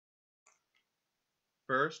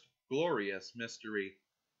First glorious mystery,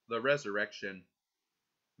 the resurrection.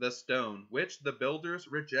 The stone which the builders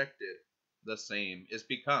rejected, the same is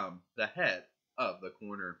become the head of the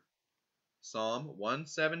corner. Psalm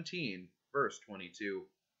 117, verse 22.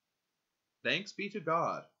 Thanks be to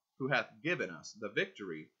God, who hath given us the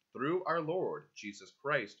victory through our Lord Jesus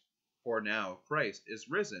Christ, for now Christ is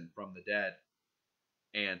risen from the dead.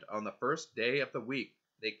 And on the first day of the week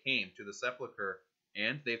they came to the sepulchre,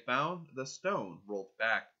 and they found the stone rolled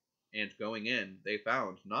back, and going in they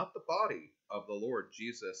found not the body of the Lord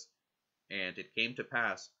Jesus. And it came to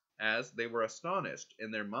pass, as they were astonished in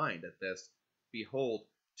their mind at this, behold,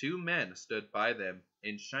 2 men stood by them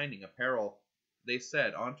in shining apparel. They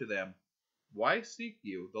said unto them, Why seek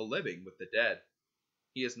you the living with the dead?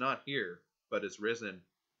 He is not here, but is risen.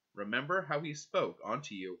 Remember how he spoke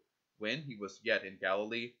unto you, when he was yet in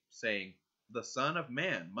Galilee, saying, The Son of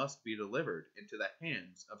Man must be delivered into the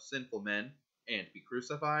hands of sinful men, and be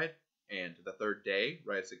crucified, and the 3rd day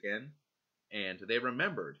rise again. And they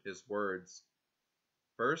remembered his words.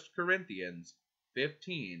 1 Corinthians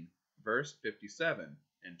 15, verse 57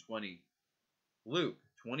 and 20. Luke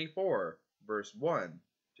 24, verse 1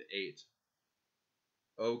 to 8.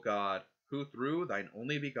 O God, who through thine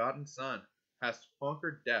only begotten Son hast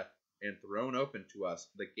conquered death, and thrown open to us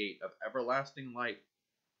the gate of everlasting life,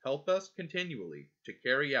 help us continually to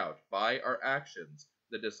carry out by our actions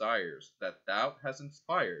the desires that thou hast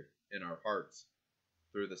inspired in our hearts.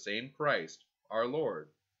 Through the same Christ our Lord.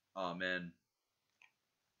 Amen.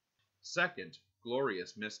 Second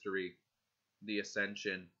glorious mystery, the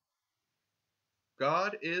Ascension.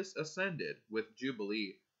 God is ascended with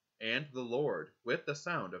jubilee, and the Lord with the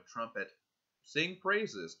sound of trumpet. Sing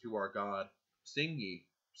praises to our God. Sing ye,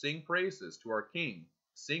 sing praises to our King.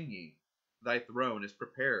 Sing ye, thy throne is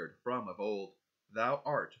prepared from of old. Thou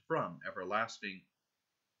art from everlasting.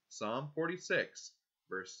 Psalm 46,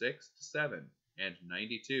 verse 6 to 7, and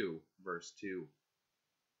 92, verse 2.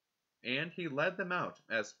 And he led them out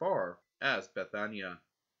as far as Bethania.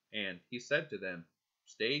 And he said to them,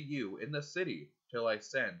 Stay you in the city till I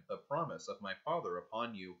send the promise of my Father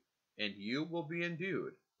upon you, and you will be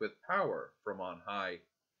endued with power from on high.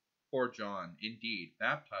 For John indeed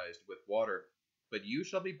baptized with water, but you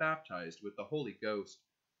shall be baptized with the Holy Ghost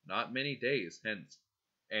not many days hence.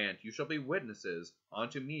 And you shall be witnesses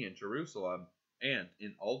unto me in Jerusalem, and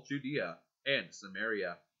in all Judea and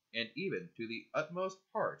Samaria, and even to the utmost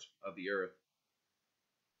part of the earth.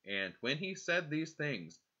 And when he said these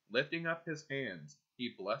things, lifting up his hands,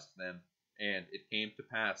 he blessed them. And it came to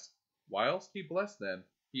pass, whilst he blessed them,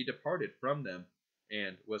 he departed from them,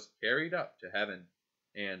 and was carried up to heaven,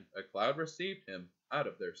 and a cloud received him out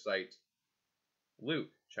of their sight.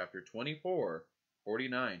 Luke chapter 24,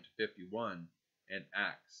 49 to 51, and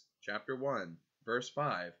Acts chapter 1, verse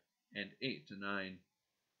 5 and 8 to 9.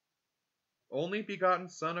 Only begotten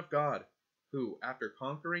Son of God, who, after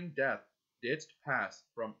conquering death, didst pass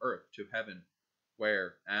from earth to heaven,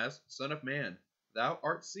 where, as Son of Man, thou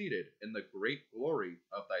art seated in the great glory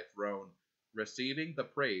of thy throne, receiving the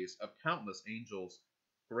praise of countless angels,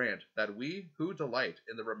 grant that we who delight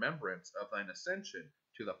in the remembrance of thine ascension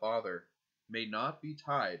to the Father may not be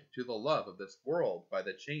tied to the love of this world by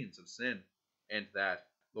the chains of sin, and that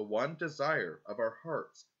the one desire of our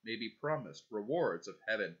hearts may be promised rewards of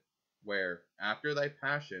heaven, where, after thy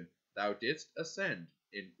passion, thou didst ascend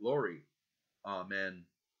in glory. Amen.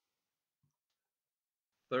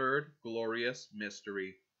 Third glorious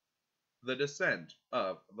mystery, the descent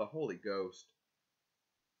of the Holy Ghost.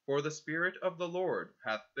 For the Spirit of the Lord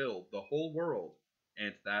hath filled the whole world,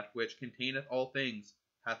 and that which containeth all things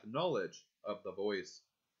hath knowledge of the voice.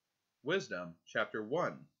 Wisdom chapter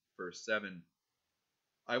 1, verse 7.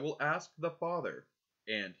 I will ask the Father,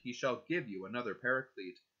 and he shall give you another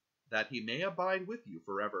Paraclete, that he may abide with you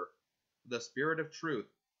forever, the Spirit of truth,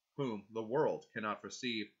 whom the world cannot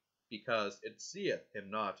receive, because it seeth him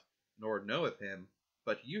not, nor knoweth him,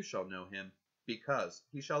 but you shall know him, because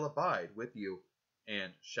he shall abide with you,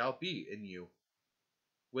 and shall be in you.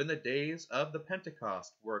 When the days of the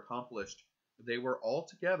Pentecost were accomplished, they were all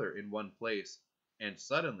together in one place, and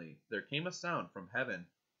suddenly there came a sound from heaven,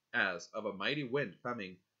 as of a mighty wind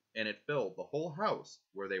coming, and it filled the whole house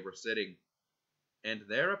where they were sitting. And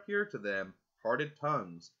there appeared to them parted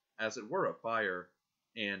tongues, as it were of fire,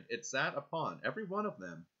 and it sat upon every one of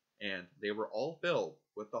them, and they were all filled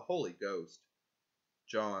with the Holy Ghost.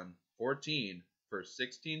 John 14, verse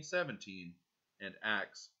 16-17, and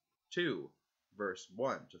Acts 2, verse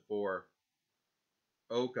 1 to 4.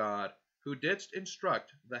 O God, who didst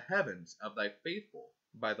instruct the heavens of thy faithful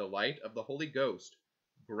by the light of the Holy Ghost,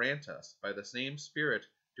 grant us by the same Spirit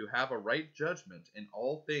to have a right judgment in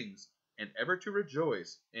all things, and ever to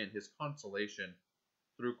rejoice in his consolation.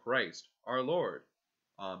 Through Christ our Lord.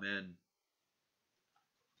 Amen.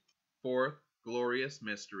 Fourth glorious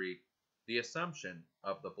mystery, the Assumption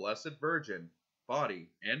of the Blessed Virgin, body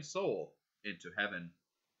and soul, into heaven.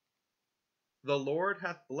 The Lord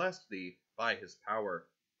hath blessed thee by his power,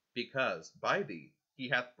 because by thee he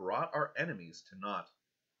hath brought our enemies to naught.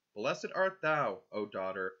 Blessed art thou, O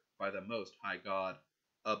daughter, by the Most High God,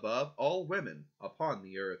 above all women upon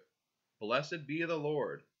the earth. Blessed be the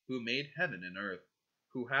Lord, who made heaven and earth,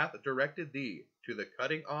 who hath directed thee to the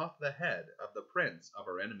cutting off the head of the prince of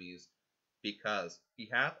our enemies, because he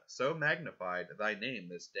hath so magnified thy name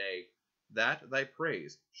this day, that thy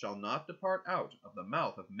praise shall not depart out of the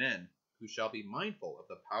mouth of men, who shall be mindful of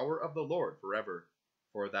the power of the Lord forever,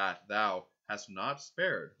 for that thou hast not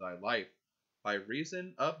spared thy life, by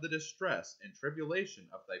reason of the distress and tribulation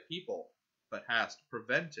of thy people, but hast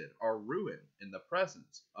prevented our ruin in the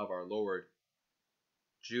presence of our Lord.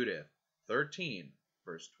 Judith 13,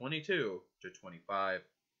 verse 22 to 25.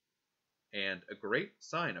 And a great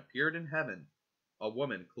sign appeared in heaven, a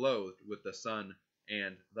woman clothed with the sun,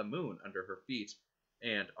 and the moon under her feet,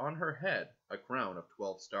 and on her head a crown of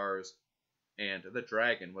 12 stars. And the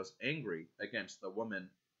dragon was angry against the woman,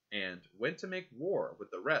 and went to make war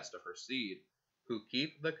with the rest of her seed, who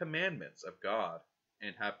keep the commandments of God,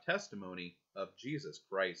 and have testimony of Jesus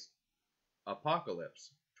Christ.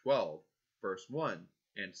 Apocalypse 12, verse 1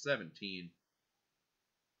 and 17.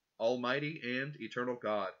 Almighty and eternal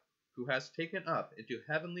God, who has taken up into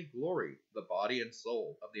heavenly glory the body and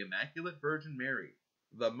soul of the Immaculate Virgin Mary,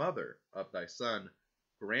 the mother of thy Son,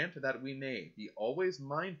 grant that we may be always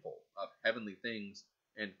mindful of heavenly things,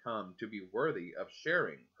 and come to be worthy of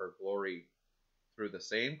sharing her glory. Through the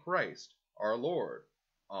same Christ our Lord.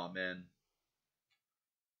 Amen.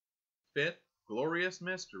 Fifth glorious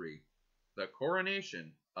mystery, the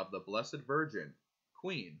coronation of the Blessed Virgin,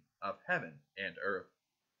 Queen of heaven and earth.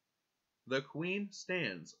 The Queen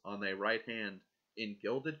stands on thy right hand, in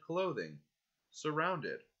gilded clothing,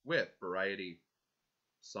 surrounded with variety.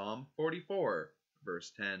 Psalm 44,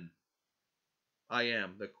 verse 10. I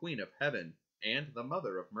am the Queen of heaven, and the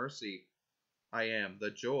Mother of mercy. I am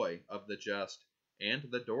the joy of the just, and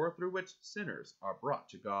the door through which sinners are brought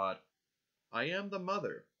to God. I am the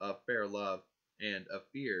mother of fair love, and of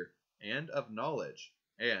fear, and of knowledge,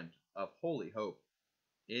 and of holy hope.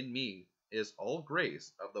 In me is all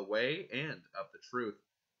grace of the way and of the truth.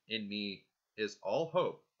 In me is all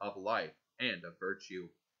hope of life and of virtue.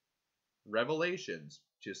 Revelations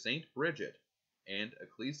to Saint Bridget, and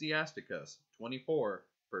Ecclesiasticus 24,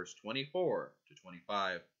 verse 24 to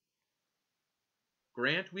 25.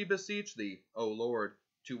 Grant, we beseech thee, O Lord,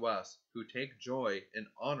 to us who take joy in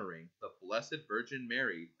honoring the Blessed Virgin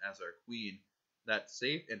Mary as our Queen, that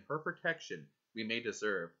safe in her protection we may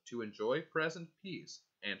deserve to enjoy present peace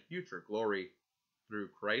and future glory. Through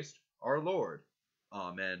Christ our Lord.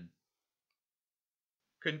 Amen.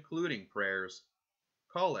 Concluding prayers.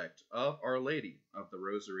 Collect of Our Lady of the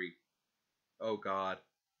Rosary. O God,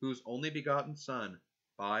 whose only begotten Son,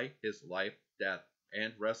 by his life, death,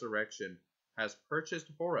 and resurrection, has purchased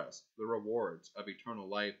for us the rewards of eternal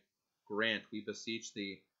life, grant, we beseech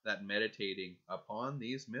thee, that meditating upon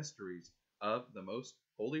these mysteries of the most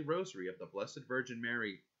holy Rosary of the Blessed Virgin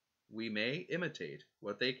Mary, we may imitate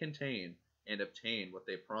what they contain and obtain what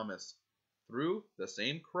they promise. Through the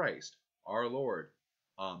same Christ our Lord.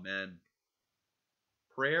 Amen.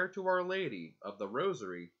 Prayer to Our Lady of the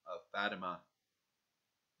Rosary of Fatima.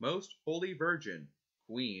 Most Holy Virgin,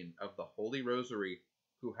 Queen of the Holy Rosary,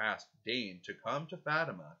 who hast deigned to come to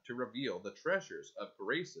Fatima to reveal the treasures of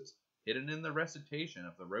graces hidden in the recitation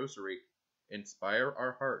of the Rosary, inspire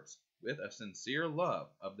our hearts with a sincere love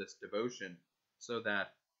of this devotion, so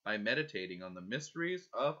that, by meditating on the mysteries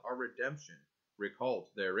of our redemption recalled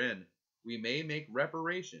therein, we may make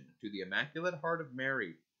reparation to the Immaculate Heart of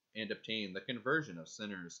Mary, and obtain the conversion of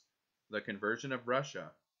sinners, the conversion of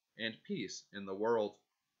Russia, and peace in the world,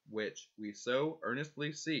 which we so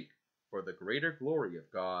earnestly seek, for the greater glory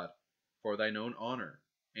of God, for thine own honor,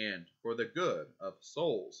 and for the good of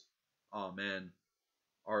souls. Amen.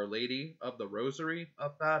 Our Lady of the Rosary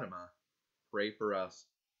of Fatima, pray for us.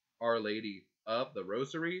 Our Lady of the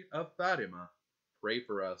Rosary of Fatima, pray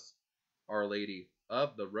for us. Our Lady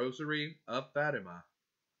of the Rosary of Fatima,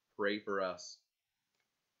 pray for us.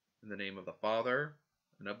 In the name of the Father,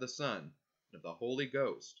 and of the Son, and of the Holy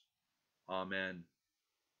Ghost. Amen.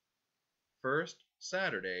 First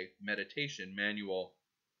Saturday Meditation Manual,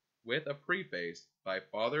 with a preface by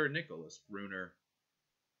Father Nicholas Bruner.